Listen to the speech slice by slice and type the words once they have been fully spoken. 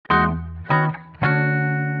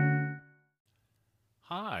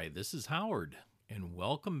Hi, this is Howard, and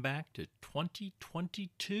welcome back to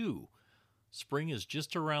 2022. Spring is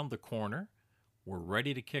just around the corner. We're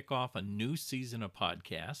ready to kick off a new season of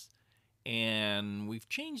podcasts, and we've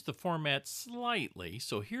changed the format slightly.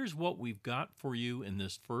 So here's what we've got for you in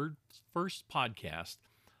this first podcast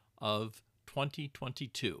of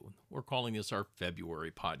 2022. We're calling this our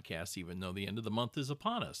February podcast, even though the end of the month is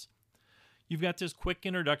upon us. You've got this quick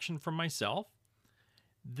introduction from myself.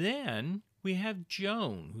 Then we have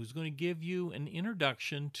Joan, who's going to give you an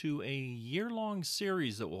introduction to a year-long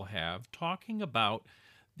series that we'll have talking about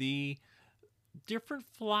the different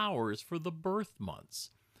flowers for the birth months.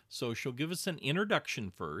 So she'll give us an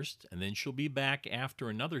introduction first, and then she'll be back after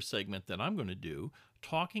another segment that I'm going to do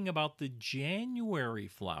talking about the January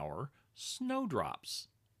flower, snowdrops.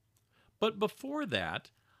 But before that,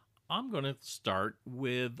 I'm going to start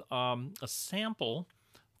with a sample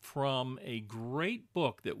from a great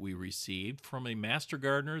book that we received from a master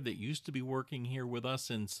gardener that used to be working here with us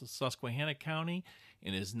in Susquehanna County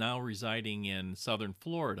and is now residing in southern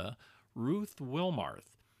Florida, Ruth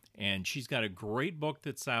Wilmarth. And she's got a great book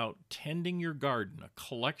that's out, Tending Your Garden, a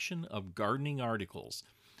collection of gardening articles.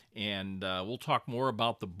 And we'll talk more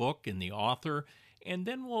about the book and the author, and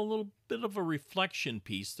then we'll a little bit of a reflection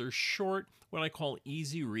piece. They're short, what I call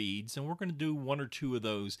easy reads, and we're going to do one or two of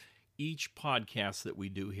those each podcast that we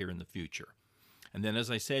do here in the future. And then, as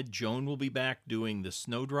I said, Joan will be back doing the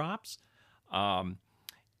snowdrops. And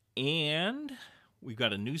we've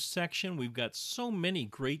got a new section. We've got so many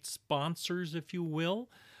great sponsors, if you will.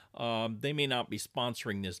 They may not be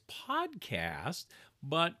sponsoring this podcast,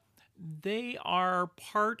 but they are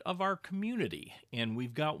part of our community. And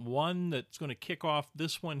we've got one that's going to kick off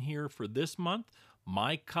this one here for this month,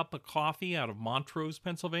 My Cup of Coffee out of Montrose,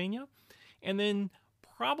 Pennsylvania. And then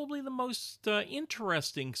probably the most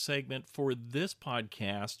interesting segment for this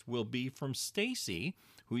podcast will be from Stacy,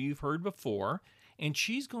 who you've heard before, and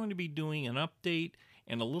she's going to be doing an update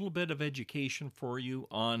and a little bit of education for you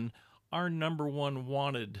on our number one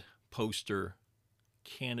wanted poster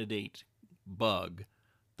candidate bug,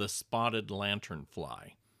 the spotted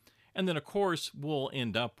lanternfly. And then, of course, we'll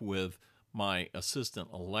end up with my assistant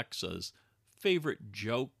Alexa's favorite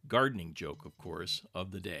joke, gardening joke, of course,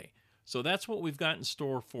 of the day. So that's what we've got in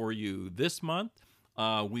store for you this month.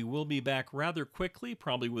 We will be back rather quickly,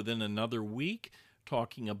 probably within another week,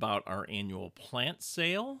 talking about our annual plant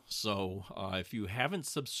sale. So if you haven't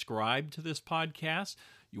subscribed to this podcast,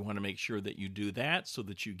 you want to make sure that you do that so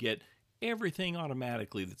that you get everything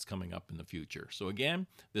automatically that's coming up in the future. So again,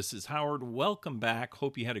 this is Howard. Welcome back.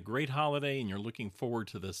 Hope you had a great holiday and you're looking forward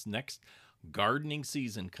to this next gardening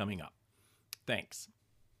season coming up. Thanks.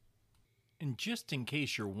 And just in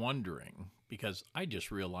case you're wondering, because I just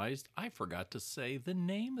realized I forgot to say the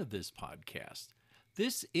name of this podcast.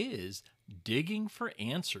 This is Digging for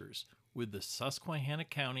Answers with the Susquehanna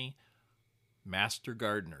County Master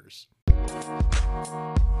Gardeners.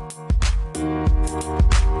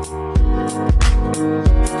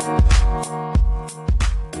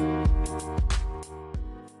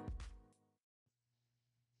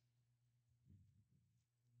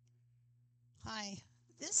 Hi,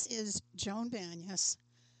 this is Joan Banyas,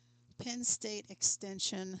 Penn State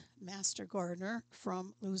Extension Master Gardener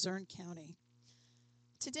from Luzerne County.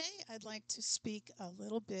 Today I'd like to speak a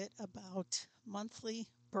little bit about monthly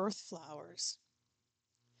birth flowers.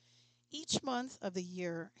 Each month of the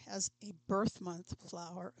year has a birth month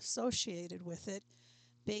flower associated with it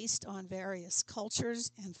based on various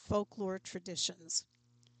cultures and folklore traditions.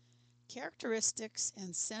 Characteristics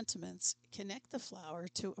and sentiments connect the flower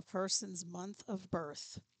to a person's month of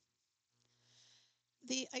birth.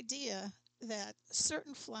 The idea that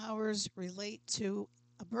certain flowers relate to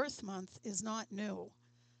a birth month is not new.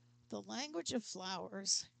 The language of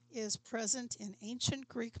flowers is present in ancient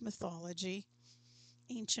Greek mythology,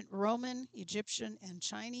 ancient Roman, Egyptian, and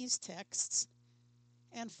Chinese texts,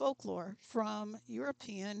 and folklore from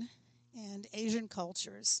European and Asian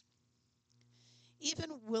cultures.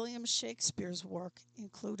 Even William Shakespeare's work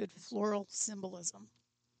included floral symbolism.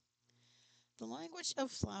 The language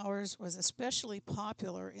of flowers was especially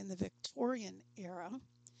popular in the Victorian era,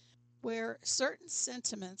 where certain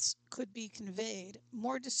sentiments could be conveyed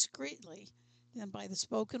more discreetly than by the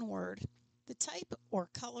spoken word. The type or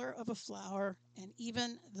color of a flower and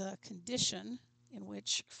even the condition in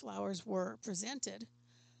which flowers were presented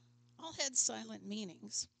all had silent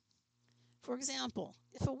meanings. For example,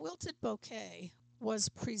 if a wilted bouquet was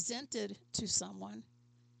presented to someone,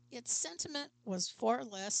 its sentiment was far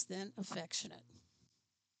less than affectionate.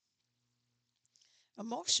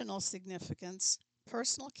 Emotional significance,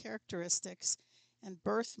 personal characteristics, and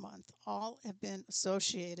birth month all have been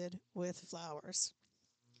associated with flowers.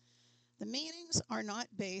 The meanings are not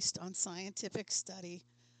based on scientific study,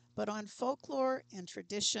 but on folklore and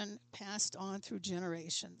tradition passed on through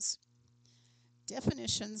generations.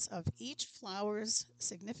 Definitions of each flower's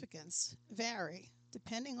significance vary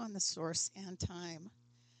depending on the source and time.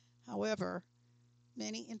 However,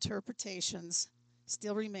 many interpretations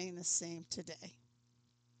still remain the same today.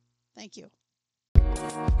 Thank you.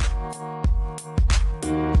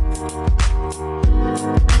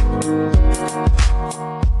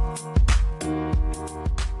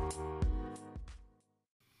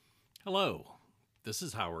 Hello, this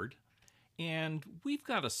is Howard, and we've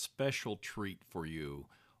got a special treat for you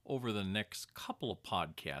over the next couple of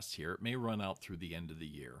podcasts here. It may run out through the end of the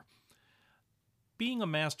year. Being a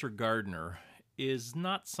master gardener is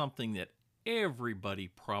not something that everybody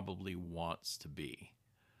probably wants to be.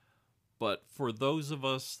 But for those of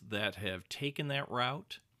us that have taken that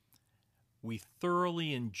route, we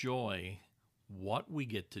thoroughly enjoy what we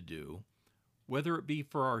get to do, whether it be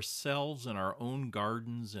for ourselves in our own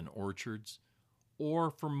gardens and orchards,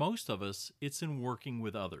 or for most of us, it's in working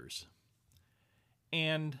with others.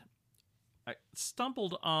 And I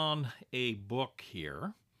stumbled on a book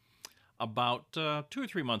here about 2 or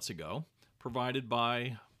 3 months ago, provided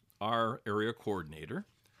by our area coordinator,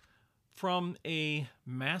 from a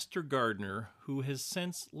master gardener who has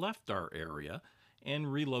since left our area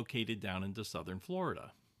and relocated down into southern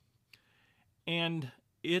Florida. And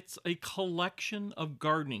it's a collection of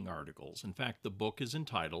gardening articles. In fact, the book is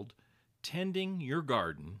entitled Tending Your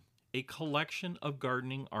Garden, a collection of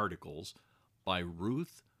gardening articles by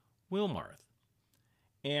Ruth Wilmarth.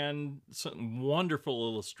 And some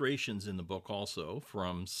wonderful illustrations in the book also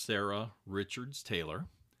from Sarah Richards Taylor.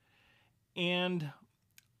 And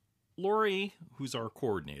Lori, who's our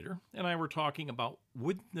coordinator, and I were talking about,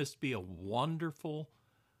 wouldn't this be a wonderful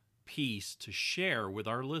piece to share with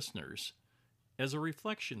our listeners as a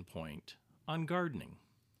reflection point on gardening?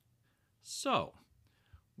 So,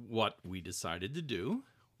 what we decided to do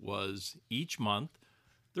was each month,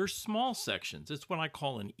 there's small sections. It's what I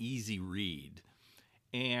call an easy read.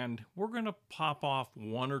 And we're going to pop off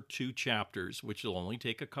 1 or 2 chapters, which will only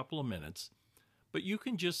take a couple of minutes. But you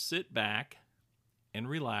can just sit back and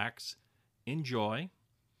relax, enjoy,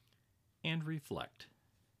 and reflect.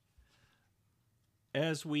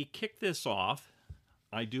 As we kick this off,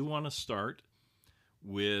 I do want to start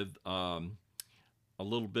with a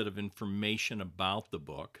little bit of information about the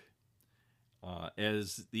book.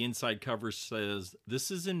 As the inside cover says, this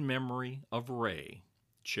is in memory of Ray,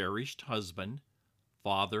 cherished husband,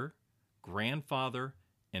 father, grandfather,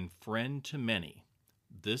 and friend to many.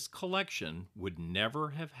 This collection would never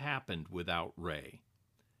have happened without Ray.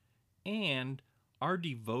 And our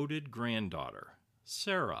devoted granddaughter,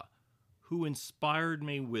 Sarah, who inspired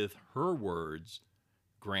me with her words,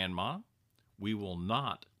 "Grandma, we will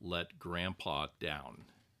not let Grandpa down."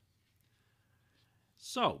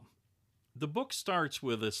 So, the book starts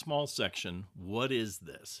with a small section, What is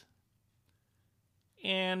this?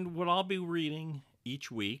 And what I'll be reading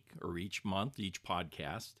each week or each month, each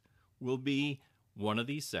podcast, will be one of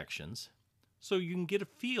these sections, so you can get a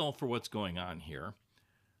feel for what's going on here.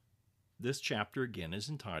 This chapter again is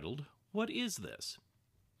entitled, What is this?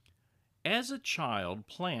 As a child,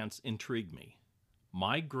 plants intrigued me.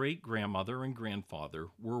 My great-grandmother and grandfather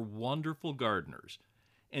were wonderful gardeners,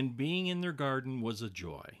 and being in their garden was a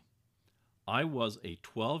joy. I was a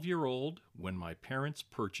 12-year-old when my parents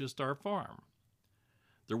purchased our farm.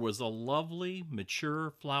 There was a lovely,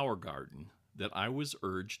 mature flower garden that I was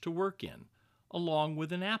urged to work in, along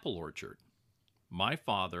with an apple orchard. My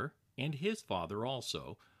father, and his father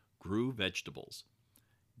also, grew vegetables.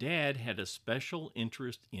 Dad had a special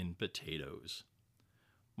interest in potatoes.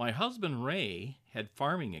 My husband Ray had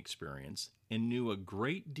farming experience and knew a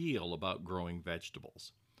great deal about growing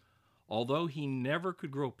vegetables, although he never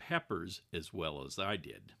could grow peppers as well as I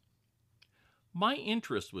did. My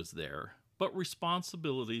interest was there, but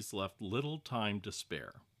responsibilities left little time to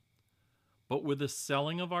spare. But with the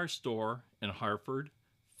selling of our store in Hartford,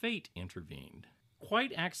 fate intervened.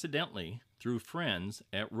 Quite accidentally, through friends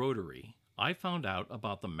at Rotary, I found out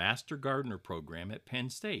about the Master Gardener program at Penn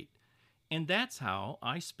State, and that's how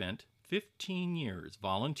I spent 15 years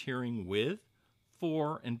volunteering with,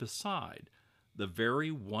 for, and beside the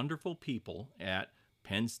very wonderful people at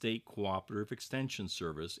Penn State Cooperative Extension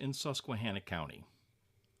Service in Susquehanna County.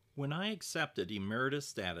 When I accepted emeritus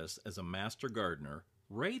status as a Master Gardener,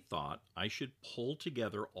 Ray thought I should pull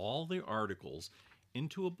together all the articles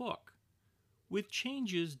into a book. With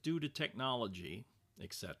changes due to technology,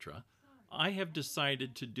 etc., I have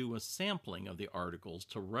decided to do a sampling of the articles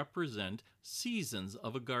to represent seasons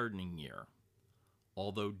of a gardening year.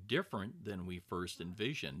 Although different than we first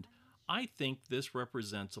envisioned, I think this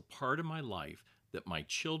represents a part of my life that my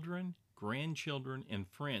children, grandchildren, and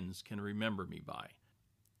friends can remember me by.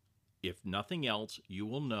 If nothing else, you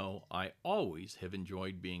will know I always have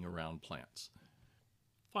enjoyed being around plants.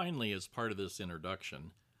 Finally, as part of this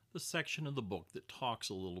introduction, the section of the book that talks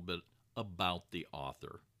a little bit about the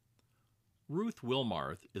author. Ruth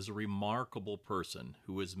Wilmarth is a remarkable person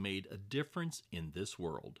who has made a difference in this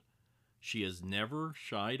world. She has never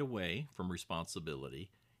shied away from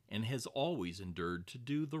responsibility and has always endured to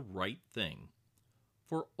do the right thing.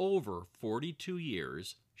 For over 42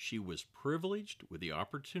 years, she was privileged with the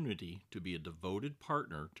opportunity to be a devoted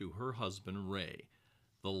partner to her husband, Ray,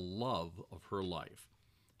 the love of her life.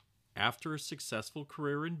 After a successful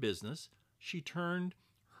career in business, she turned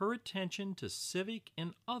her attention to civic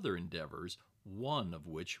and other endeavors, one of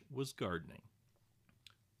which was gardening.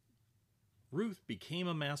 Ruth became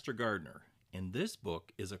a master gardener, and this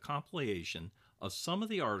book is a compilation of some of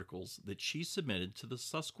the articles that she submitted to the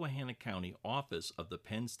Susquehanna County office of the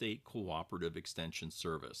Penn State Cooperative Extension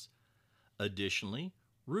Service. Additionally,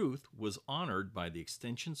 Ruth was honored by the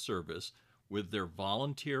Extension Service with their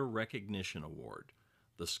Volunteer Recognition Award.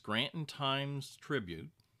 The Scranton Times Tribune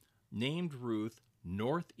named Ruth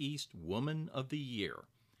Northeast Woman of the Year,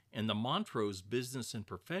 and the Montrose Business and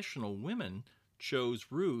Professional Women chose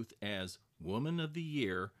Ruth as Woman of the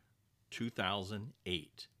Year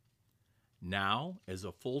 2008. Now, as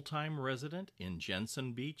a full-time resident in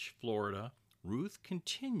Jensen Beach, Florida, Ruth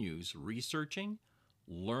continues researching,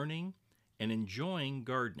 learning, and enjoying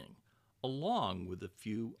gardening, along with a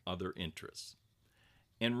few other interests.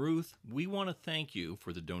 And Ruth, we want to thank you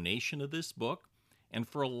for the donation of this book and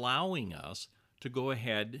for allowing us to go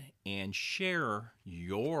ahead and share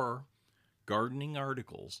your gardening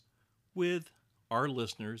articles with our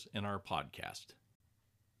listeners in our podcast.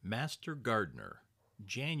 Master Gardener,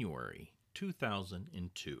 January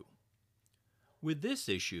 2002. With this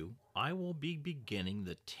issue, I will be beginning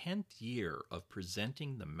the 10th year of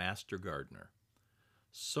presenting the Master Gardener.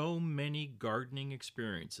 So many gardening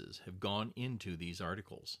experiences have gone into these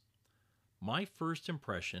articles. My first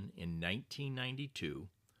impression in 1992,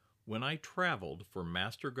 when I traveled for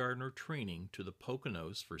Master Gardener training to the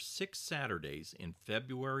Poconos for 6 Saturdays in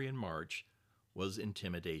February and March, was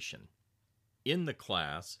intimidation. In the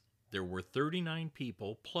class, there were 39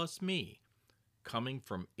 people plus me, coming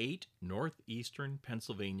from 8 northeastern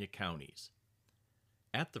Pennsylvania counties.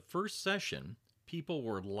 At the first session, people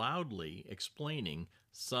were loudly explaining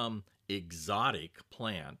some exotic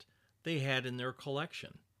plant they had in their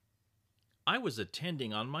collection. I was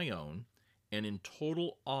attending on my own and in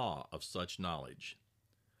total awe of such knowledge.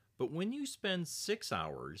 But when you spend 6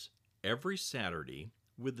 hours every Saturday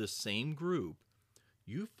with the same group,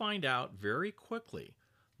 you find out very quickly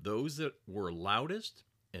those that were loudest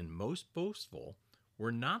and most boastful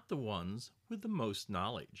were not the ones with the most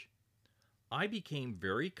knowledge. I became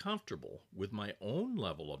very comfortable with my own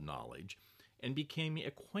level of knowledge and became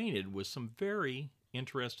acquainted with some very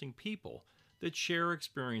interesting people that share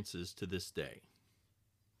experiences to this day.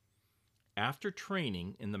 After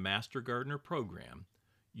training in the Master Gardener program,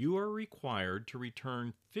 you are required to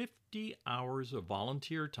return 50 hours of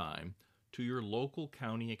volunteer time to your local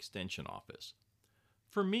county extension office.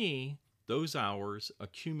 For me, those hours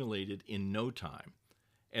accumulated in no time,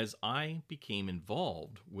 as I became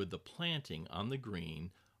involved with the planting on the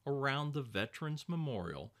green around the Veterans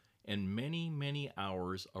Memorial and many, many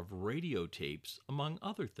hours of radio tapes, among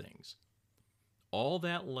other things. All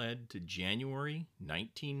that led to January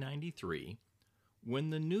 1993,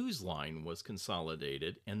 when the Newsline was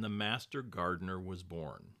consolidated and the Master Gardener was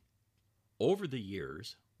born. Over the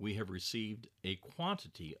years, we have received a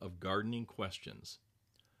quantity of gardening questions.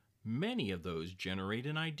 Many of those generate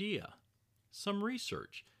an idea, some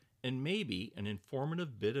research, and maybe an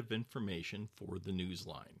informative bit of information for the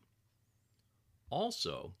Newsline.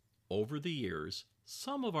 Also, over the years,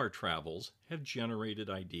 some of our travels have generated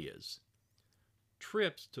ideas.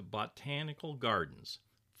 Trips to botanical gardens,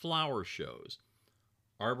 flower shows,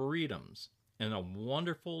 arboretums, and a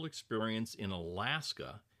wonderful experience in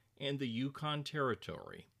Alaska and the Yukon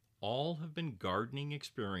Territory all have been gardening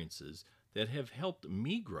experiences that have helped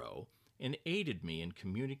me grow and aided me in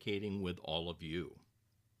communicating with all of you.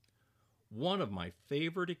 One of my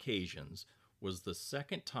favorite occasions was the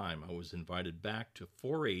second time I was invited back to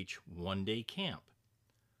 4-H one-day camp.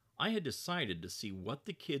 I had decided to see what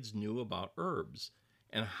the kids knew about herbs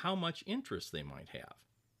and how much interest they might have.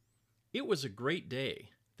 It was a great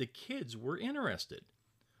day. The kids were interested,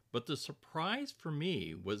 but the surprise for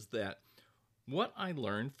me was that what I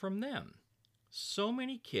learned from them. So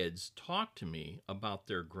many kids talked to me about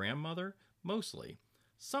their grandmother, mostly,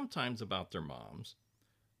 sometimes about their moms,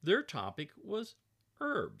 Their topic was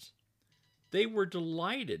herbs. They were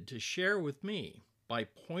delighted to share with me by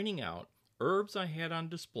pointing out herbs I had on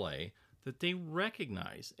display that they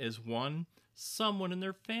recognized as one someone in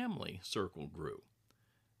their family circle grew.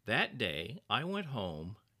 That day, I went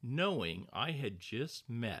home knowing I had just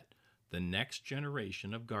met the next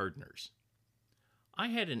generation of gardeners. I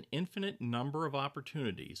had an infinite number of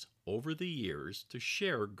opportunities over the years to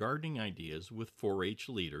share gardening ideas with 4 H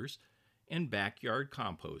leaders and backyard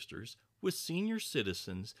composters, with senior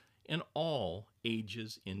citizens, and all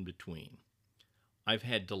ages in between. I've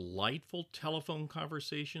had delightful telephone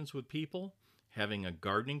conversations with people having a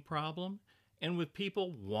gardening problem and with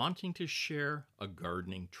people wanting to share a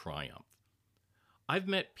gardening triumph. I've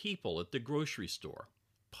met people at the grocery store,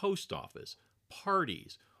 post office,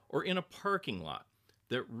 parties, or in a parking lot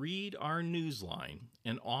that read our newsline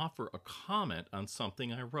and offer a comment on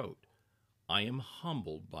something I wrote. I am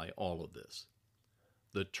humbled by all of this.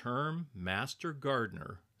 The term master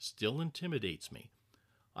gardener still intimidates me.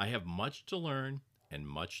 I have much to learn and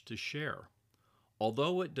much to share.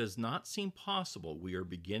 Although it does not seem possible we are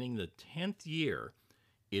beginning the 10th year,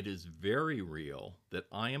 it is very real that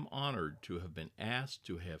I am honored to have been asked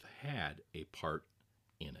to have had a part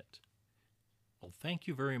in it. Well, thank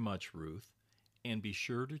you very much, Ruth, and be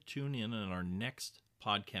sure to tune in on our next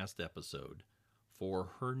podcast episode for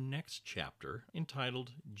her next chapter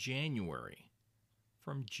entitled January,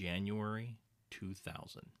 from January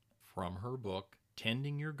 2000, from her book,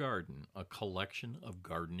 Tending Your Garden, a collection of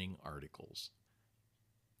gardening articles.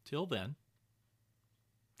 Till then,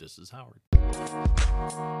 this is Howard.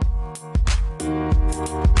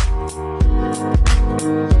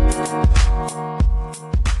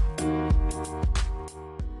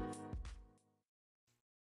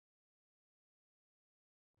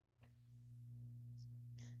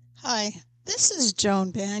 Hi, this is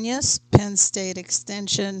Joan Banyas, Penn State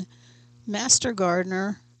Extension Master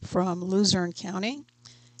Gardener from Luzerne County,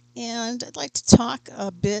 and I'd like to talk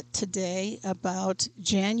a bit today about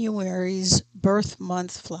January's birth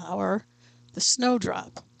month flower, the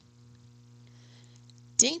snowdrop.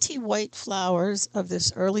 Dainty white flowers of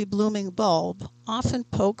this early blooming bulb often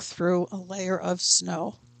poke through a layer of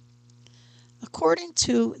snow. According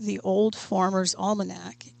to the Old Farmer's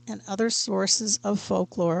Almanac and other sources of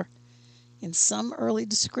folklore, in some early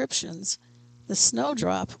descriptions, the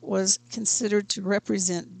snowdrop was considered to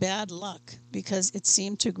represent bad luck because it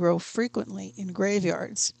seemed to grow frequently in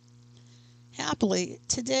graveyards. Happily,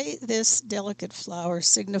 today this delicate flower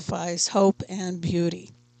signifies hope and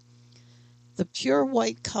beauty. The pure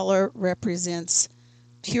white color represents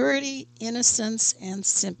purity, innocence, and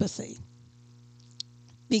sympathy.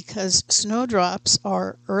 Because snowdrops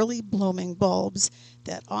are early blooming bulbs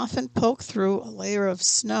that often poke through a layer of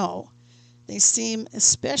snow, they seem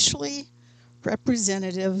especially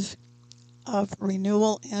representative of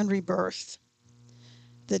renewal and rebirth.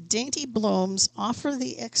 The dainty blooms offer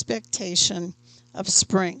the expectation of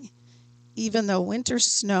spring, even though winter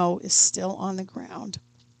snow is still on the ground.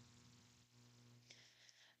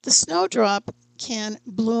 The snowdrop can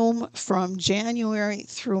bloom from January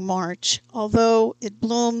through March, although it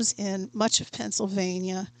blooms in much of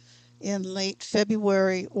Pennsylvania in late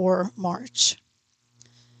February or March.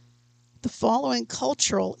 The following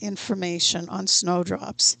cultural information on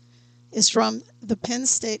snowdrops is from the Penn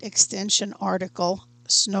State Extension article,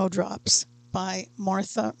 Snowdrops, by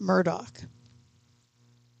Martha Murdoch.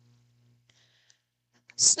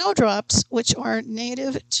 Snowdrops, which are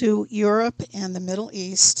native to Europe and the Middle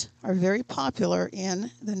East, are very popular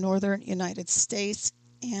in the northern United States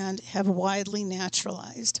and have widely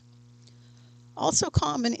naturalized. Also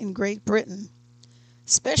common in Great Britain,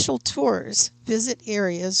 special tours visit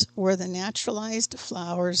areas where the naturalized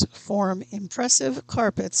flowers form impressive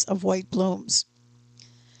carpets of white blooms.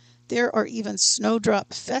 There are even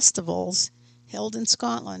snowdrop festivals held in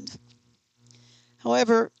Scotland.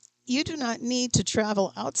 However, you do not need to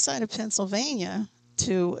travel outside of Pennsylvania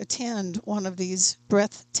to attend one of these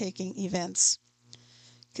breathtaking events.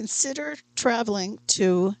 Consider traveling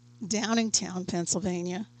to Downingtown,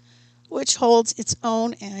 Pennsylvania, which holds its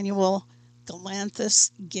own annual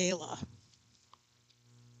Galanthus Gala.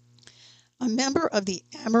 A member of the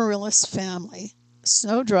Amaryllis family,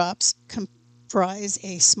 snowdrops comprise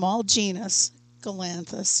a small genus,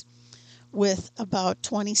 Galanthus, with about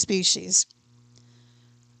 20 species.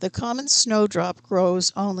 The common snowdrop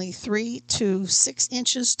grows only 3 to 6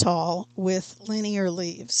 inches tall with linear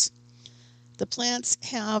leaves. The plants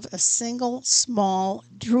have a single small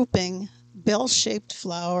drooping bell-shaped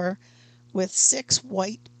flower with 6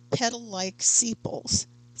 white petal-like sepals,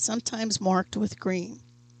 sometimes marked with green.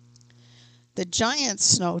 The giant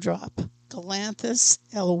snowdrop, Galanthus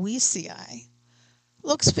elwesii.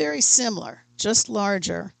 Looks very similar, just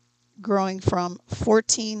larger, growing from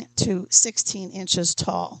 14 to 16 inches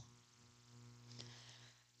tall.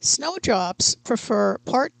 Snowdrops prefer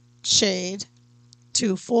part shade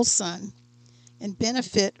to full sun and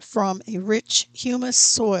benefit from a rich humus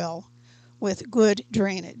soil with good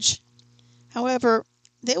drainage. However,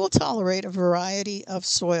 they will tolerate a variety of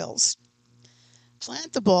soils.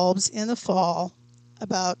 Plant the bulbs in the fall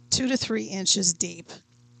about 2 to 3 inches deep.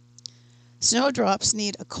 Snowdrops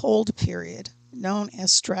need a cold period, known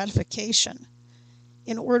as stratification,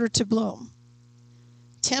 in order to bloom.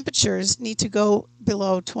 Temperatures need to go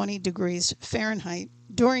below 20 degrees Fahrenheit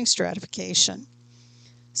during stratification,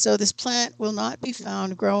 so this plant will not be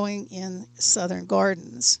found growing in southern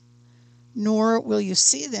gardens, nor will you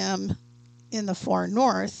see them in the far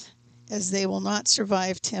north, as they will not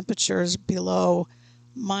survive temperatures below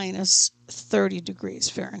minus 30 degrees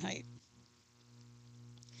Fahrenheit.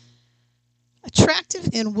 Attractive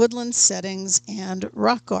in woodland settings and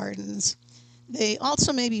rock gardens, they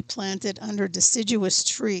also may be planted under deciduous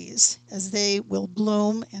trees, as they will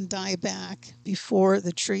bloom and die back before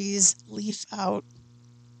the trees leaf out.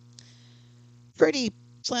 Pretty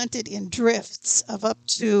planted in drifts of up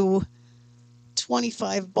to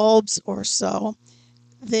 25 bulbs or so,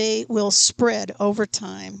 they will spread over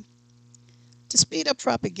time. To speed up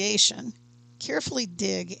propagation, carefully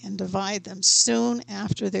dig and divide them soon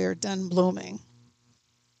after they are done blooming.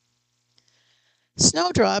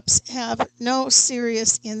 Snowdrops have no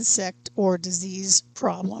serious insect or disease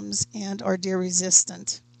problems and are deer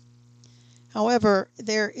resistant. However,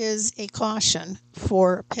 there is a caution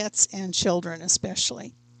for pets and children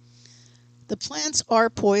especially. The plants are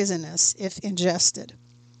poisonous if ingested.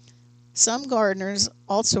 Some gardeners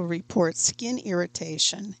also report skin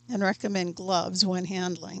irritation and recommend gloves when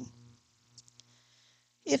handling.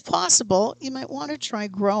 If possible, you might want to try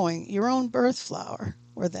growing your own birth flower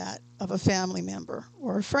or that of a family member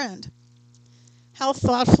or a friend. How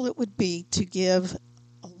thoughtful it would be to give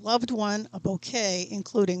a loved one a bouquet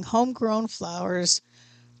including homegrown flowers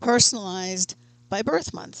personalized by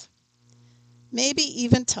birth month. Maybe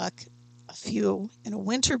even tuck a few in a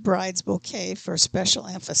winter bride's bouquet for special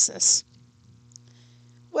emphasis.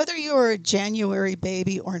 Whether you are a January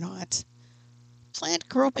baby or not, plant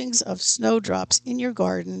groupings of snowdrops in your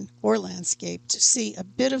garden or landscape to see a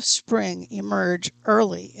bit of spring emerge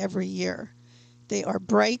early every year. They are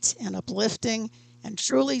bright and uplifting and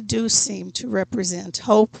truly do seem to represent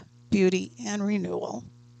hope, beauty, and renewal.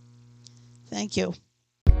 Thank you.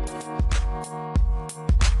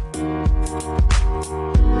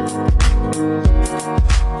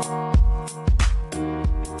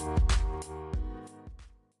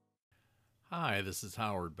 Hi, this is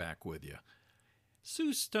Howard back with you.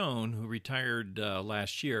 Sue Stone, who retired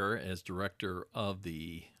last year as director of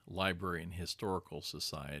the Library and Historical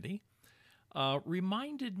Society,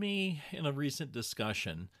 reminded me in a recent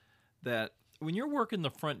discussion that when you're working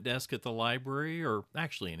the front desk at the library, or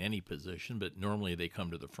actually in any position, but normally they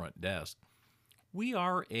come to the front desk, we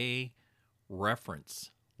are a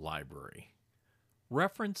reference library.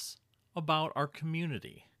 Reference about our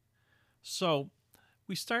community. So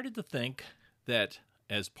we started to think that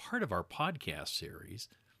as part of our podcast series,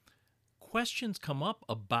 questions come up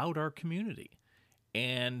about our community.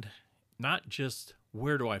 And not just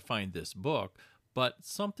where do I find this book, but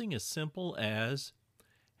something as simple as,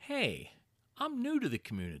 hey, I'm new to the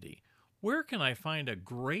community. Where can I find a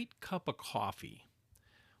great cup of coffee?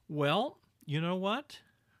 Well, you know what?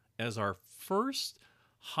 As our first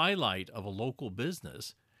highlight of a local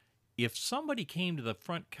business, if somebody came to the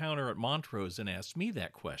front counter at Montrose and asked me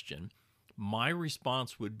that question, my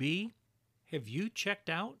response would be, have you checked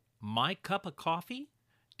out My Cup of Coffee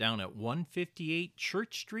down at 158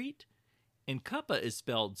 Church Street? And cuppa is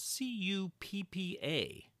spelled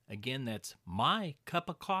C-U-P-P-A. Again, that's My Cup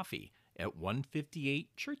of Coffee at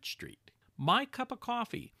 158 Church Street. My Cup of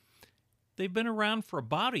Coffee. They've been around for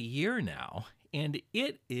about a year now, and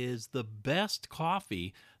it is the best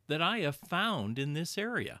coffee that I have found in this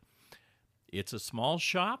area. It's a small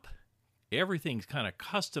shop. Everything's kind of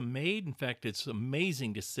custom made. In fact, it's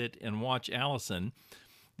amazing to sit and watch Allison,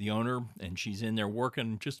 the owner, and she's in there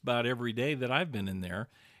working just about every day that I've been in there.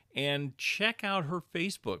 And check out her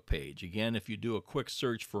Facebook page. Again, if you do a quick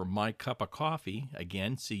search for My Cup of Coffee,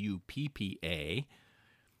 again, C-U-P-P-A,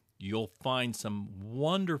 you'll find some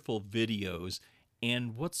wonderful videos.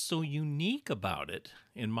 And what's so unique about it,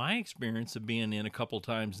 in my experience of being in a couple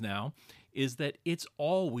times now, is that it's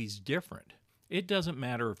always different. It doesn't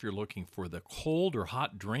matter if you're looking for the cold or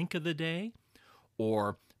hot drink of the day,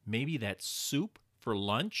 or maybe that soup for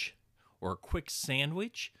lunch, or a quick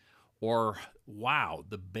sandwich, Or, wow,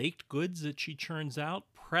 the baked goods that she churns out,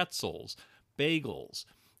 pretzels, bagels.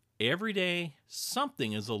 Every day,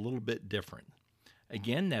 something is a little bit different.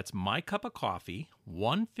 Again, that's My Cup of Coffee,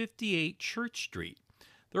 158 Church Street.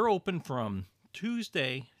 They're open from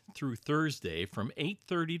Tuesday through Thursday from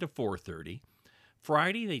 8:30 to 4:30.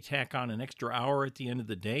 Friday, they tack on an extra hour at the end of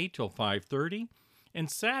the day till 5:30. And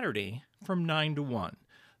Saturday from 9 to 1.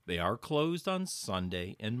 They are closed on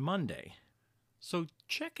Sunday and Monday. So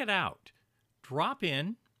check it out. Drop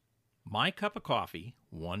in, My Cup of Coffee,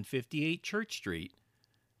 158 Church Street.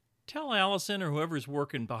 Tell Allison or whoever's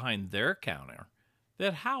working behind their counter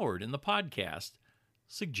that Howard in the podcast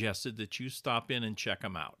suggested that you stop in and check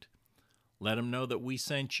them out. Let them know that we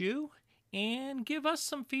sent you, and give us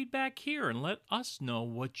some feedback here and let us know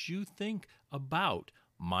what you think about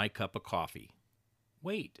My Cup of Coffee.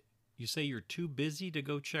 Wait, you say you're too busy to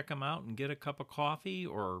go check them out and get a cup of coffee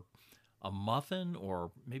or a muffin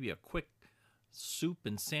or maybe a quick soup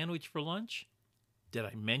and sandwich for lunch? Did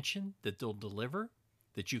I mention that they'll deliver?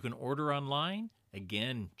 That you can order online?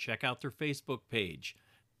 Again, check out their Facebook page.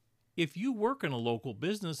 If you work in a local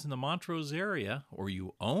business in the Montrose area, or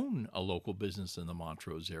you own a local business in the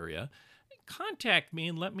Montrose area, contact me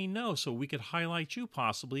and let me know so we could highlight you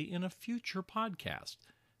possibly in a future podcast.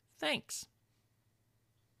 Thanks.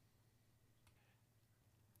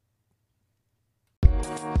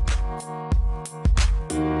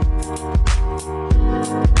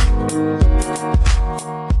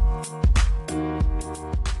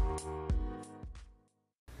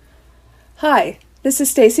 Hi, this is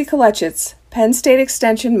Stacy Kolechitz, Penn State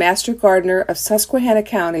Extension Master Gardener of Susquehanna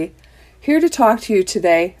County, here to talk to you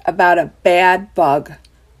today about a bad bug,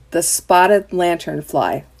 the spotted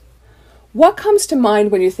lanternfly. What comes to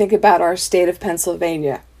mind when you think about our state of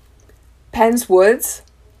Pennsylvania? Penn's woods,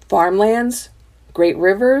 farmlands, great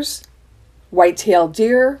rivers, white-tailed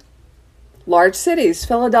deer, large cities,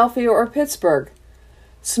 Philadelphia or Pittsburgh,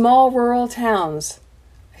 small rural towns,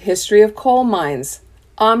 a history of coal mines,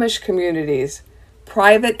 Amish communities,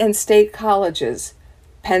 private and state colleges,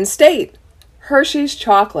 Penn State, Hershey's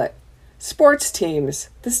chocolate, sports teams,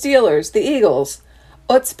 the Steelers, the Eagles,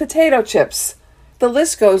 Utz potato chips. The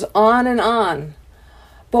list goes on and on.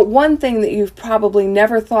 But one thing that you've probably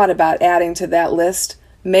never thought about adding to that list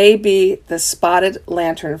may be the spotted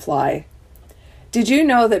lanternfly. Did you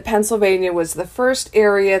know that Pennsylvania was the first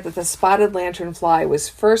area that the spotted lanternfly was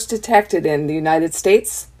first detected in the United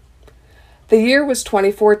States? The year was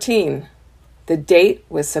 2014. The date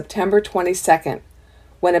was September 22nd,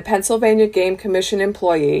 when a Pennsylvania Game Commission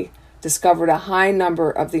employee discovered a high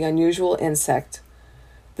number of the unusual insect.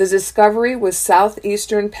 The discovery was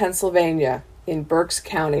southeastern Pennsylvania in Berks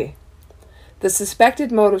County. The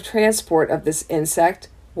suspected mode of transport of this insect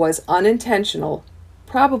was unintentional,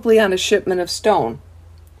 probably on a shipment of stone.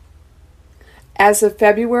 As of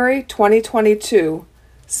February 2022,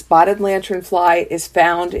 spotted lanternfly is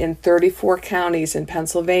found in 34 counties in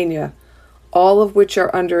Pennsylvania, all of which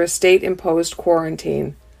are under a state-imposed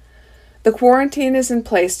quarantine. The quarantine is in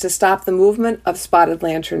place to stop the movement of spotted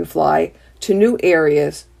lanternfly to new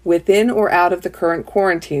areas within or out of the current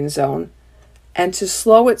quarantine zone, and to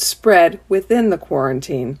slow its spread within the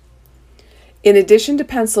quarantine. In addition to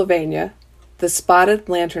Pennsylvania, the spotted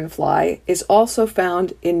lanternfly is also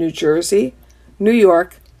found in New Jersey, New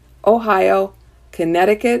York, Ohio,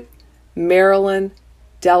 Connecticut, Maryland,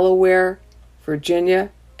 Delaware,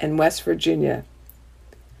 Virginia, and West Virginia.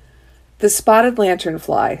 The spotted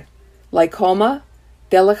lanternfly, Lycoma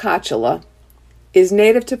delicatula, is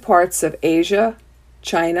native to parts of Asia,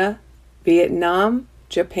 China, Vietnam,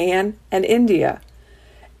 Japan, and India,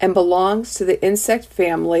 and belongs to the insect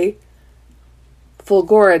family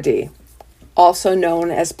Fulguridae, also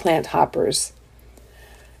known as plant hoppers.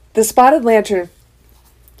 The spotted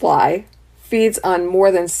lanternfly feeds on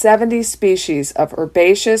more than 70 species of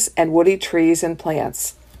herbaceous and woody trees and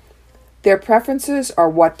plants. Their preferences are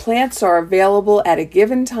what plants are available at a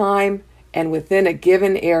given time and within a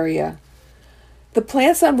given area. The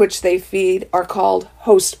plants on which they feed are called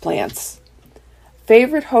host plants.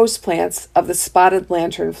 Favorite host plants of the spotted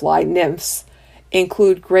lanternfly nymphs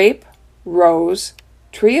include grape, rose,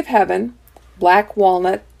 tree of heaven, black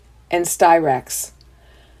walnut, and styrax.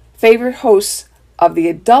 Favorite hosts of the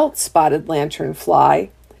adult spotted lanternfly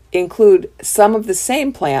include some of the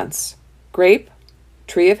same plants: grape,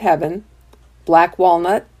 tree of heaven, black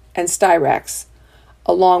walnut, and styrax,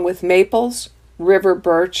 along with maples, river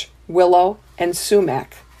birch, willow, and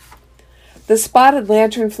sumac. The spotted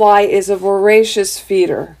lanternfly is a voracious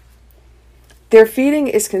feeder. Their feeding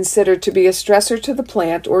is considered to be a stressor to the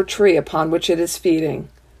plant or tree upon which it is feeding.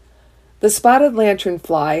 The spotted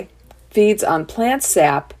lanternfly feeds on plant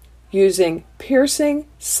sap using piercing,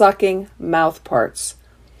 sucking mouth parts.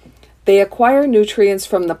 They acquire nutrients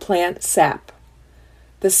from the plant sap.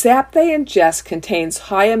 The sap they ingest contains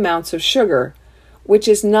high amounts of sugar, which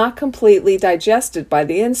is not completely digested by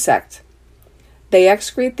the insect. They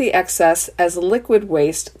excrete the excess as liquid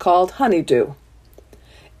waste called honeydew.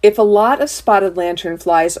 If a lot of spotted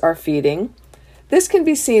lanternflies are feeding, this can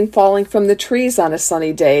be seen falling from the trees on a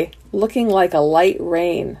sunny day, looking like a light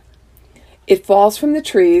rain. It falls from the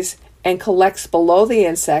trees and collects below the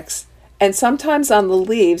insects and sometimes on the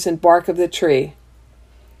leaves and bark of the tree.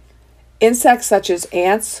 Insects such as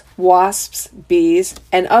ants, wasps, bees,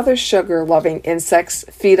 and other sugar-loving insects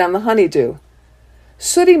feed on the honeydew.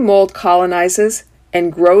 Sooty mold colonizes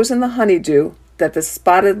and grows in the honeydew that the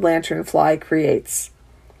spotted lanternfly creates.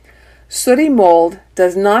 Sooty mold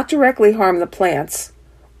does not directly harm the plants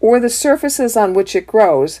or the surfaces on which it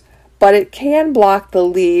grows, but it can block the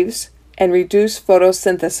leaves and reduce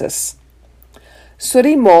photosynthesis.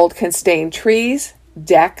 Sooty mold can stain trees,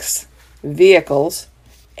 decks, vehicles,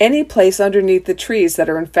 any place underneath the trees that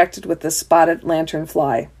are infected with the spotted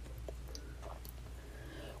lanternfly.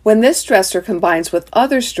 When this stressor combines with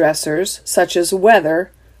other stressors, such as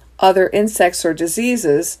weather, other insects or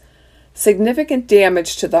diseases, significant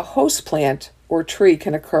damage to the host plant or tree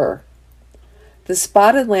can occur. The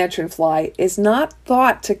spotted lanternfly is not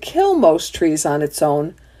thought to kill most trees on its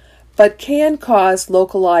own, but can cause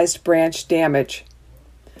localized branch damage.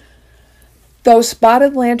 Though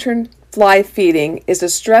spotted lanternfly feeding is a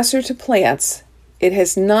stressor to plants, it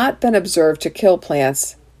has not been observed to kill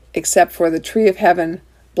plants, except for the tree of heaven,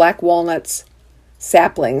 black walnuts,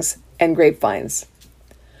 saplings, and grapevines.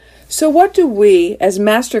 So what do we, as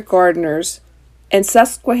master gardeners in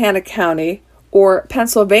Susquehanna County or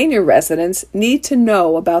Pennsylvania residents, need to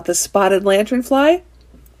know about the spotted lanternfly?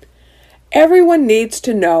 Everyone needs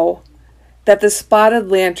to know that the spotted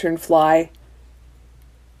lanternfly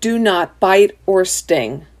do not bite or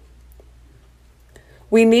sting.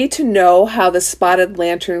 We need to know how the spotted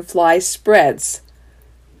lanternfly spreads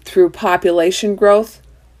through population growth,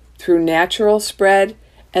 through natural spread,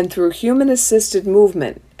 and through human-assisted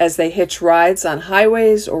movement as they hitch rides on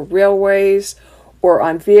highways or railways or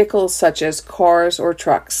on vehicles such as cars or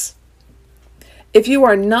trucks. If you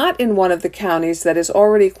are not in one of the counties that is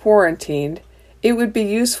already quarantined, it would be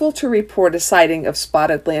useful to report a sighting of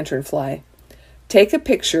spotted lanternfly. Take a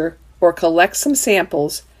picture or collect some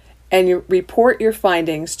samples and report your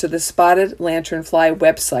findings to the Spotted Lanternfly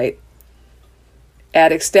website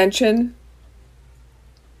at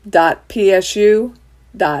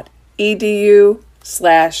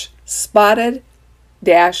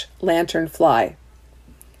extension.psu.edu/spotted-lanternfly.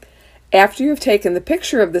 After you've taken the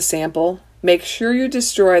picture of the sample, make sure you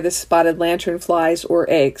destroy the spotted lanternflies or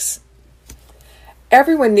eggs.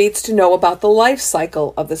 Everyone needs to know about the life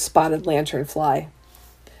cycle of the spotted lanternfly.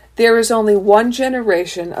 There is only one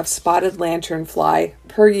generation of spotted lanternfly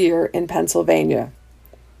per year in Pennsylvania.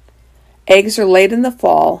 Eggs are laid in the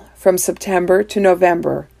fall from September to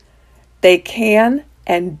November. They can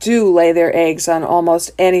and do lay their eggs on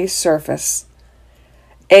almost any surface.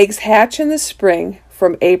 Eggs hatch in the spring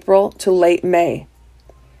from April to late May.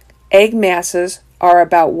 Egg masses are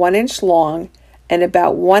about 1 inch long and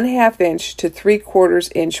about 1/2 inch to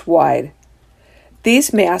 3/4 inch wide.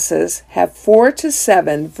 These masses have 4 to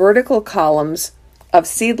 7 vertical columns of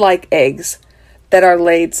seed-like eggs that are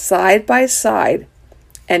laid side by side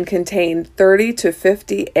and contain 30 to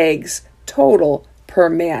 50 eggs total per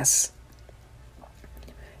mass.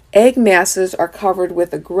 Egg masses are covered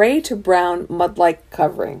with a gray to brown mud-like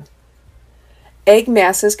covering. Egg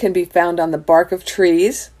masses can be found on the bark of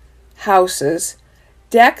trees, houses,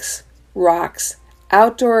 decks, rocks,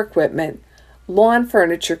 outdoor equipment, lawn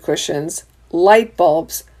furniture cushions, light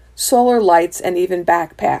bulbs, solar lights, and even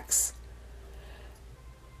backpacks.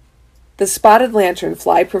 The spotted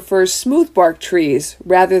lanternfly prefers smooth bark trees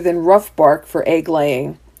rather than rough bark for egg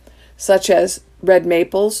laying, such as red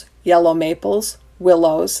maples, yellow maples,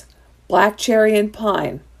 willows, black cherry, and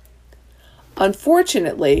pine.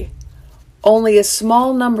 Unfortunately, only a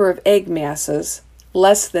small number of egg masses,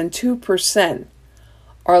 less than 2%,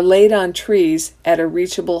 are laid on trees at a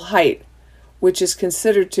reachable height, which is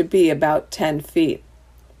considered to be about 10 feet.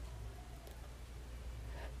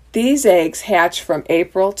 These eggs hatch from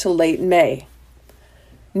April to late May.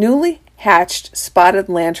 Newly hatched spotted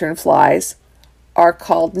lanternflies are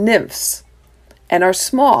called nymphs and are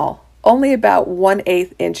small, only about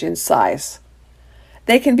 1/8 inch in size.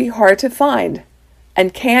 They can be hard to find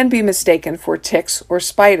and can be mistaken for ticks or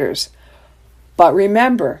spiders. But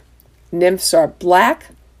remember, nymphs are black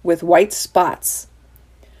with white spots.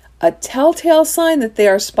 A telltale sign that they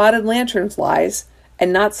are spotted lanternflies,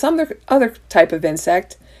 and not some other type of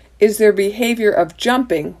insect, is their behavior of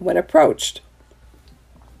jumping when approached.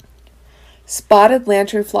 Spotted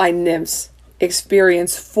lanternfly nymphs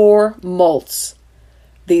experience 4 molts.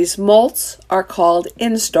 These molts are called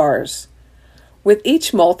instars. With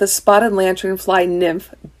each molt, the spotted lanternfly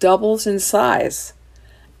nymph doubles in size.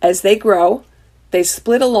 As they grow, they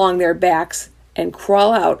split along their backs and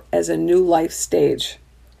crawl out as a new life stage.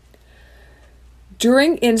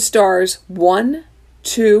 During instars 1,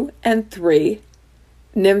 2, and 3,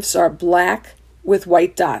 nymphs are black with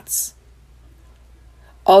white dots.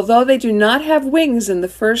 Although they do not have wings in the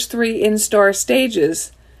first 3 instar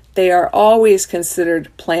stages, they are always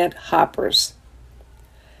considered plant hoppers.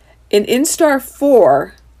 In instar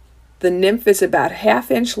 4, the nymph is about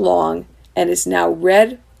 ½ inch long and is now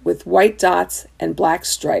red with white dots and black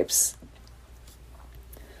stripes.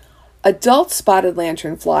 Adult spotted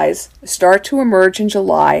lanternflies start to emerge in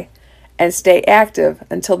July and stay active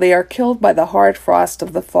until they are killed by the hard frost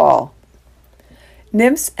of the fall.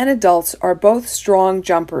 Nymphs and adults are both strong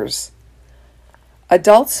jumpers.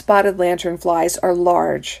 Adult spotted lanternflies are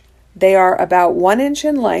large. They are about 1 inch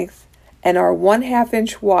in length and are 1/2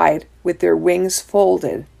 inch wide with their wings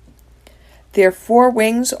folded. Their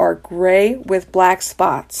forewings are gray with black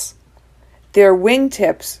spots. Their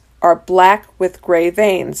wingtips are black with gray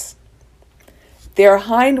veins. Their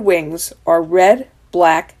hind wings are red,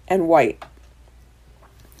 black, and white.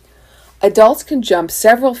 Adults can jump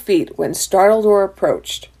several feet when startled or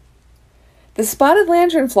approached. The spotted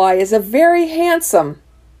lanternfly is a very handsome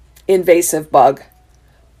invasive bug,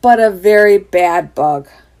 but a very bad bug.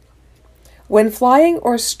 When flying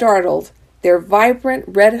or startled, their vibrant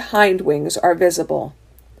red hind wings are visible.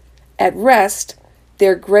 At rest,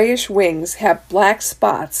 their grayish wings have black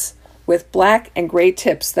spots with black and gray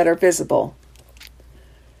tips that are visible.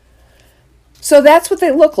 So that's what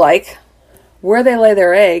they look like, where they lay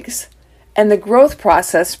their eggs, and the growth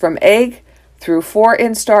process from egg through 4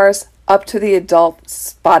 instars up to the adult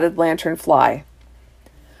spotted lanternfly.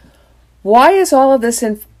 Why is all of this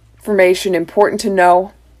information important to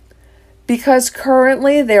know? Because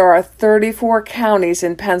currently there are 34 counties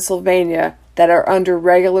in Pennsylvania that are under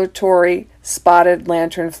regulatory spotted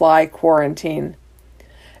lanternfly quarantine.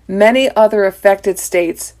 Many other affected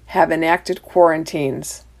states have enacted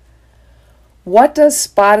quarantines. What does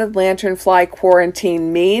spotted lanternfly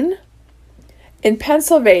quarantine mean? In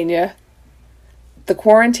Pennsylvania, the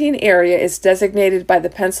quarantine area is designated by the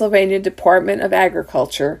Pennsylvania Department of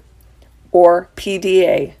Agriculture, or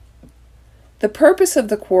PDA. The purpose of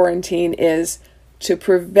the quarantine is to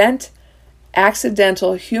prevent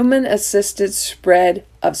accidental human-assisted spread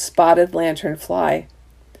of spotted lanternfly.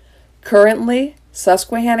 Currently,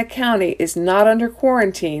 Susquehanna County is not under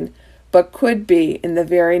quarantine, but could be in the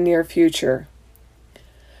very near future.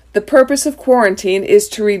 The purpose of quarantine is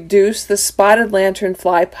to reduce the spotted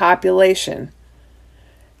lanternfly population.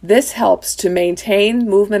 This helps to maintain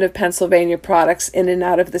movement of Pennsylvania products in and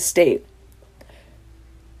out of the state.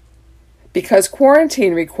 Because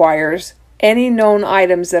quarantine requires any known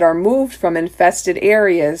items that are moved from infested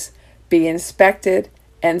areas be inspected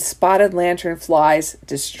and spotted lanternflies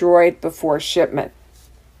destroyed before shipment.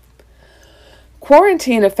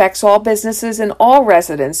 Quarantine affects all businesses and all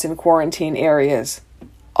residents in quarantine areas.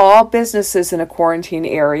 All businesses in a quarantine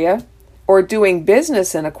area or doing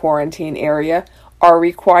business in a quarantine area are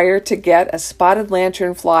required to get a spotted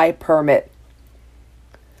lanternfly permit.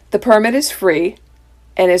 The permit is free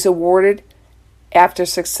and is awarded after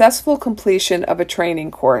successful completion of a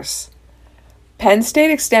training course. Penn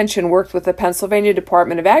State Extension worked with the Pennsylvania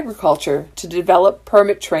Department of Agriculture to develop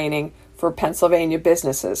permit training for Pennsylvania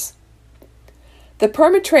businesses. The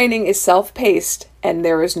permit training is self-paced and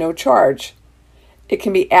there is no charge. It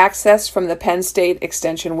can be accessed from the Penn State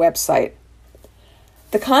Extension website.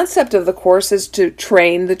 The concept of the course is to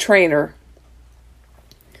train the trainer.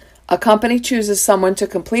 A company chooses someone to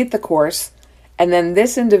complete the course, and then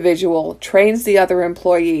this individual trains the other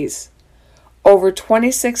employees. Over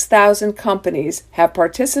 26,000 companies have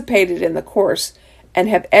participated in the course and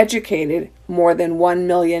have educated more than 1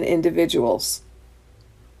 million individuals.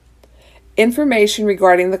 Information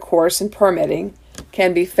regarding the course and permitting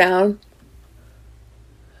can be found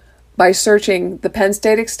by searching the Penn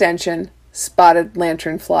State Extension Spotted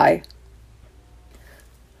Lanternfly.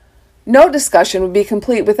 No discussion would be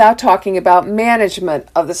complete without talking about management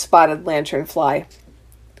of the spotted lanternfly.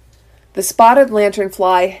 The spotted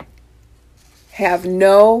lanternfly have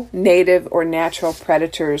no native or natural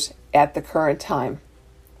predators at the current time.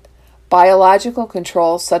 Biological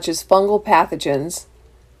controls such as fungal pathogens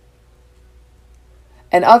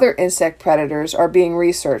and other insect predators are being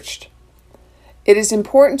researched. It is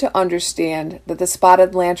important to understand that the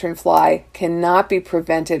spotted lanternfly cannot be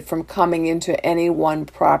prevented from coming into any one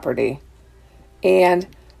property, and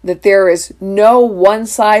that there is no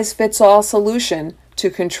one-size-fits-all solution to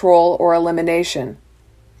control or elimination.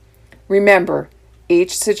 Remember,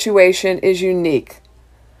 each situation is unique.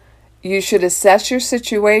 You should assess your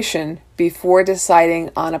situation before deciding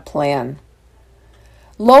on a plan.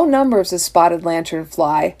 Low numbers of spotted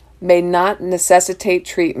lanternfly may not necessitate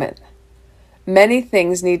treatment. Many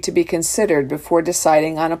things need to be considered before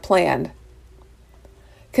deciding on a plan.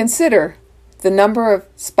 Consider the number of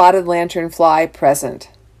spotted lanternfly present.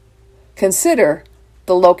 Consider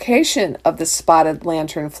the location of the spotted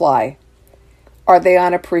lanternfly. Are they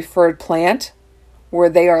on a preferred plant where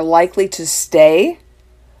they are likely to stay,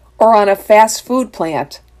 or on a fast food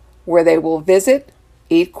plant where they will visit,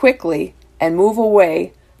 eat quickly, and move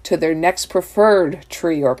away to their next preferred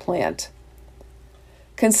tree or plant?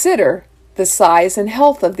 Consider the size and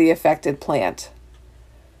health of the affected plant.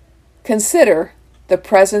 Consider the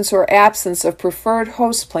presence or absence of preferred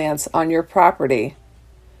host plants on your property.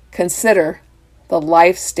 Consider the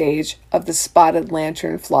life stage of the spotted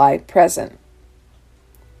lanternfly present.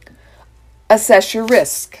 Assess your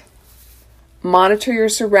risk. Monitor your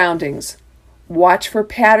surroundings. Watch for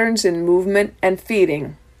patterns in movement and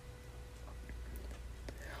feeding.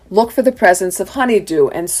 Look for the presence of honeydew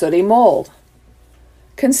and sooty mold.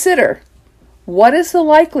 Consider, what is the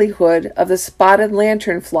likelihood of the spotted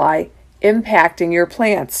lanternfly impacting your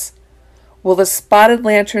plants? Will the spotted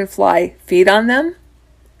lanternfly feed on them?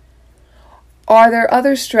 Are there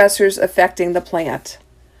other stressors affecting the plant?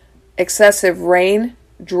 Excessive rain,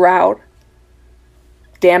 drought,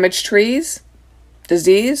 damaged trees,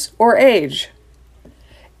 disease, or age?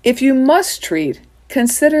 If you must treat,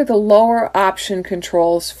 consider the lower option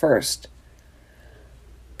controls first.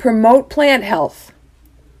 Promote plant health.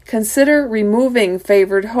 Consider removing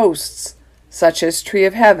favored hosts, such as Tree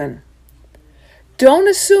of Heaven. Don't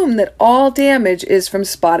assume that all damage is from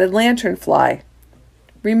spotted lanternfly.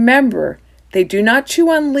 Remember, they do not chew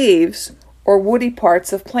on leaves or woody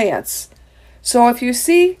parts of plants. So if you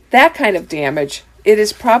see that kind of damage, it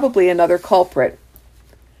is probably another culprit.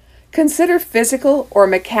 Consider physical or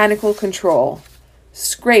mechanical control.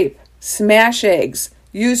 Scrape, smash eggs,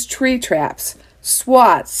 use tree traps,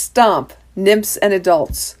 swat, stomp nymphs and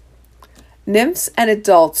adults. Nymphs and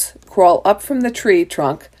adults crawl up from the tree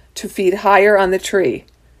trunk to feed higher on the tree.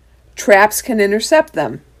 Traps can intercept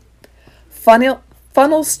them.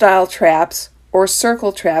 Funnel-style traps or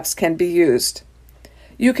circle traps can be used.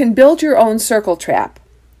 You can build your own circle trap.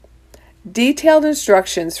 Detailed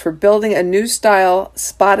instructions for building a new style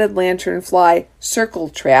spotted lanternfly circle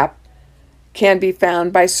trap can be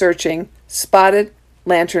found by searching spotted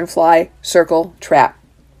lanternfly circle trap.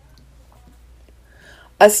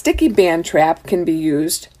 A sticky band trap can be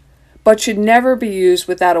used, but should never be used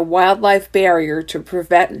without a wildlife barrier to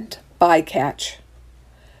prevent bycatch.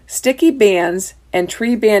 Sticky bands and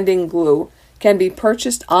tree banding glue can be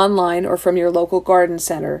purchased online or from your local garden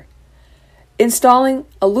center. Installing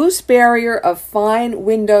a loose barrier of fine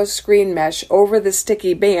window screen mesh over the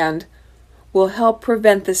sticky band will help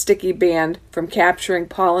prevent the sticky band from capturing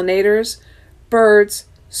pollinators, birds,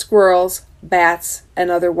 squirrels, bats,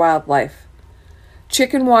 and other wildlife.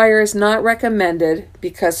 Chicken wire is not recommended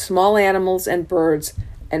because small animals and birds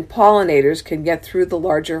and pollinators can get through the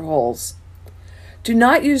larger holes. Do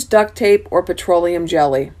not use duct tape or petroleum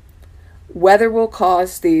jelly. Weather will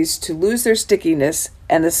cause these to lose their stickiness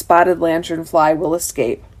and the spotted lanternfly will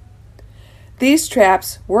escape. These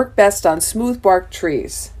traps work best on smooth bark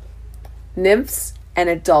trees. Nymphs and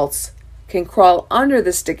adults can crawl under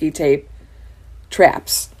the sticky tape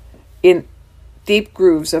traps in deep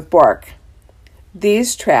grooves of bark.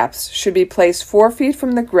 These traps should be placed 4 feet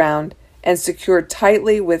from the ground and secured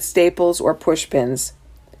tightly with staples or push pins.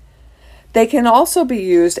 They can also be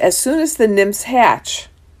used as soon as the nymphs hatch.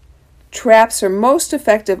 Traps are most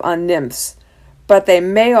effective on nymphs, but they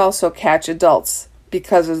may also catch adults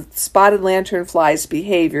because of spotted lanternfly's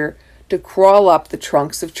behavior to crawl up the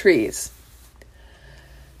trunks of trees.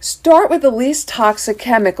 Start with the least toxic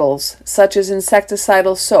chemicals, such as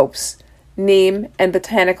insecticidal soaps, neem, and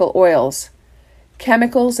botanical oils,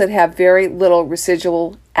 chemicals that have very little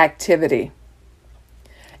residual activity.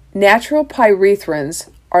 Natural pyrethrins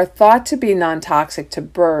are thought to be non-toxic to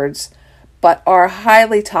birds, but are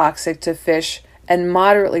highly toxic to fish and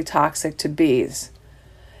moderately toxic to bees.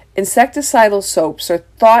 Insecticidal soaps are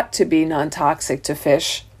thought to be non-toxic to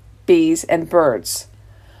fish, bees, and birds.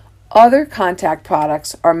 Other contact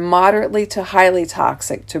products are moderately to highly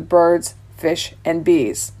toxic to birds, fish, and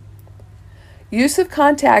bees. Use of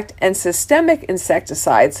contact and systemic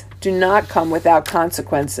insecticides do not come without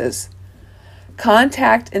consequences.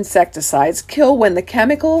 Contact insecticides kill when the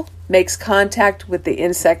chemical makes contact with the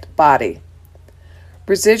insect body.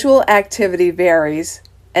 Residual activity varies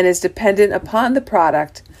and is dependent upon the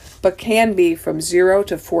product, but can be from 0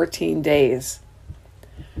 to 14 days.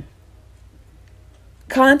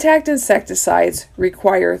 Contact insecticides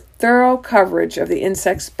require thorough coverage of the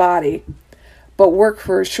insect's body, but work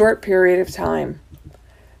for a short period of time.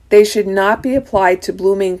 They should not be applied to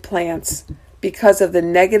blooming plants because of the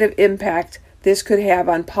negative impact this could have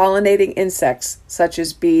on pollinating insects such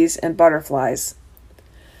as bees and butterflies.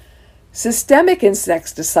 Systemic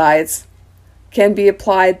insecticides can be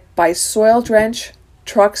applied by soil drench,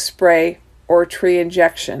 truck spray, or tree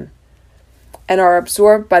injection, and are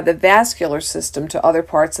absorbed by the vascular system to other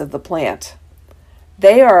parts of the plant.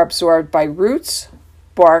 They are absorbed by roots,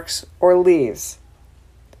 barks, or leaves.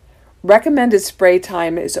 Recommended spray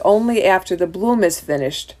time is only after the bloom is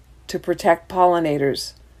finished to protect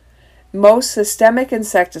pollinators. Most systemic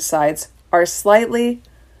insecticides are slightly,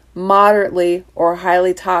 moderately, or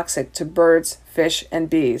highly toxic to birds, fish, and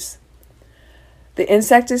bees. The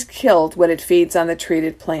insect is killed when it feeds on the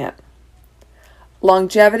treated plant.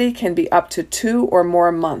 Longevity can be up to 2 or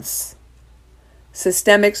more months.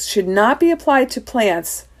 Systemics should not be applied to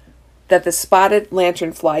plants that the spotted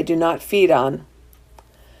lanternfly do not feed on.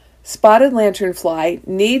 Spotted lanternfly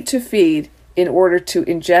need to feed in order to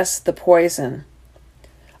ingest the poison.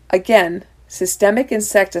 Again, systemic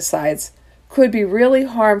insecticides could be really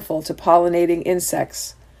harmful to pollinating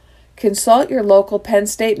insects. Consult your local Penn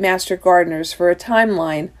State Master Gardeners for a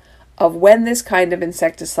timeline of when this kind of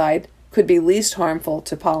insecticide could be least harmful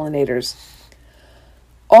to pollinators.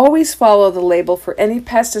 Always follow the label for any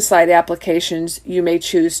pesticide applications you may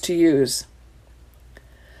choose to use.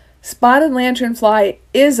 Spotted lanternfly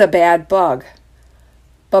is a bad bug,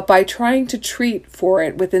 but by trying to treat for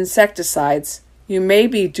it with insecticides, you may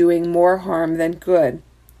be doing more harm than good.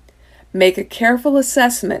 Make a careful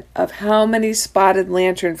assessment of how many spotted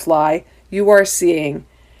lanternfly you are seeing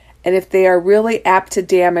and if they are really apt to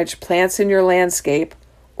damage plants in your landscape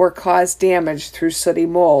or cause damage through sooty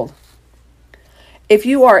mold. If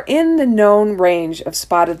you are in the known range of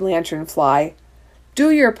spotted lanternfly,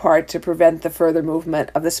 do your part to prevent the further movement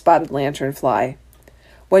of the spotted lanternfly.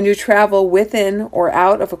 When you travel within or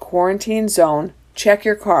out of a quarantine zone, check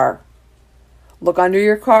your car. Look under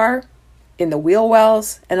your car, in the wheel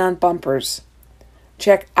wells, and on bumpers.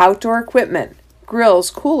 Check outdoor equipment, grills,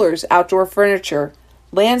 coolers, outdoor furniture,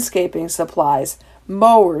 landscaping supplies,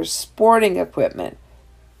 mowers, sporting equipment.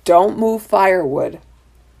 Don't move firewood.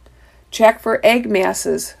 Check for egg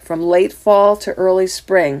masses from late fall to early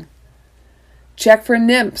spring. Check for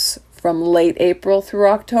nymphs from late April through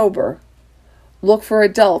October. Look for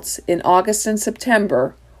adults in August and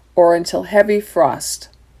September or until heavy frost.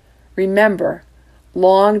 Remember,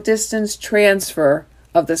 long-distance transfer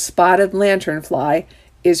of the spotted lanternfly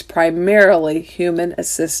is primarily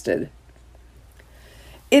human-assisted.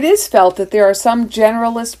 It is felt that there are some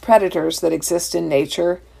generalist predators that exist in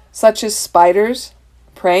nature, such as spiders,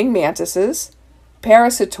 praying mantises,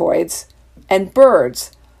 parasitoids, and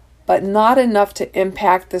birds, but not enough to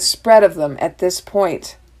impact the spread of them at this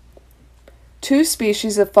point. 2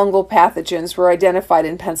 species of fungal pathogens were identified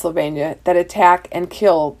in Pennsylvania that attack and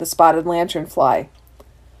kill the spotted lanternfly.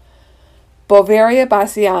 Beauveria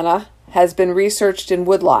bassiana has been researched in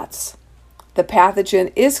woodlots. The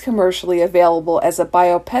pathogen is commercially available as a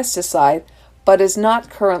biopesticide, but is not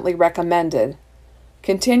currently recommended.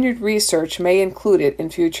 Continued research may include it in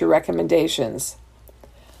future recommendations.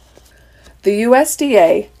 The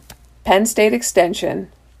USDA, Penn State Extension,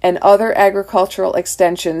 and other agricultural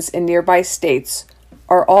extensions in nearby states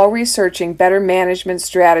are all researching better management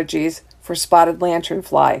strategies for spotted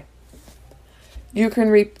lanternfly. You can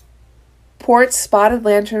report spotted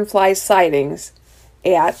lanternfly sightings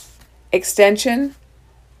at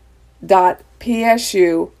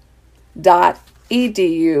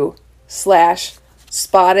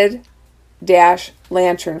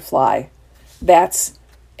extension.psu.edu/spotted-lanternfly. That's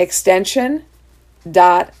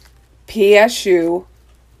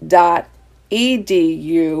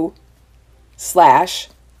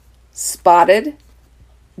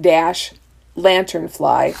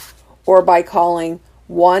or by calling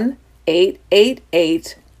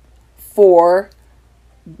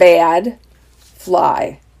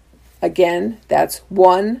 1-888-4-BAD-FLY. Again, that's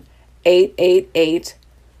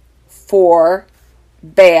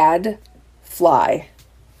 1-888-4-BAD-FLY.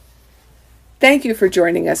 Thank you for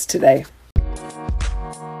joining us today.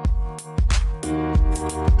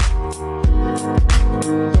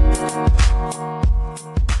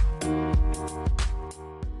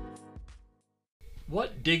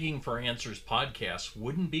 for Answers podcast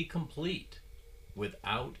wouldn't be complete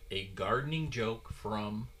without a gardening joke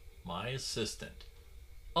from my assistant.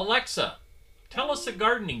 Alexa, tell us a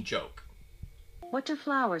gardening joke. What do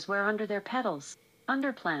flowers wear under their petals?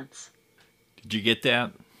 Underplants. Did you get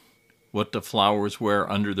that? What do flowers wear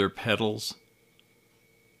under their petals?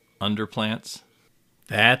 Underplants.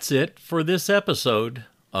 That's it for this episode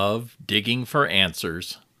of Digging for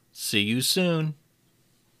Answers. See you soon.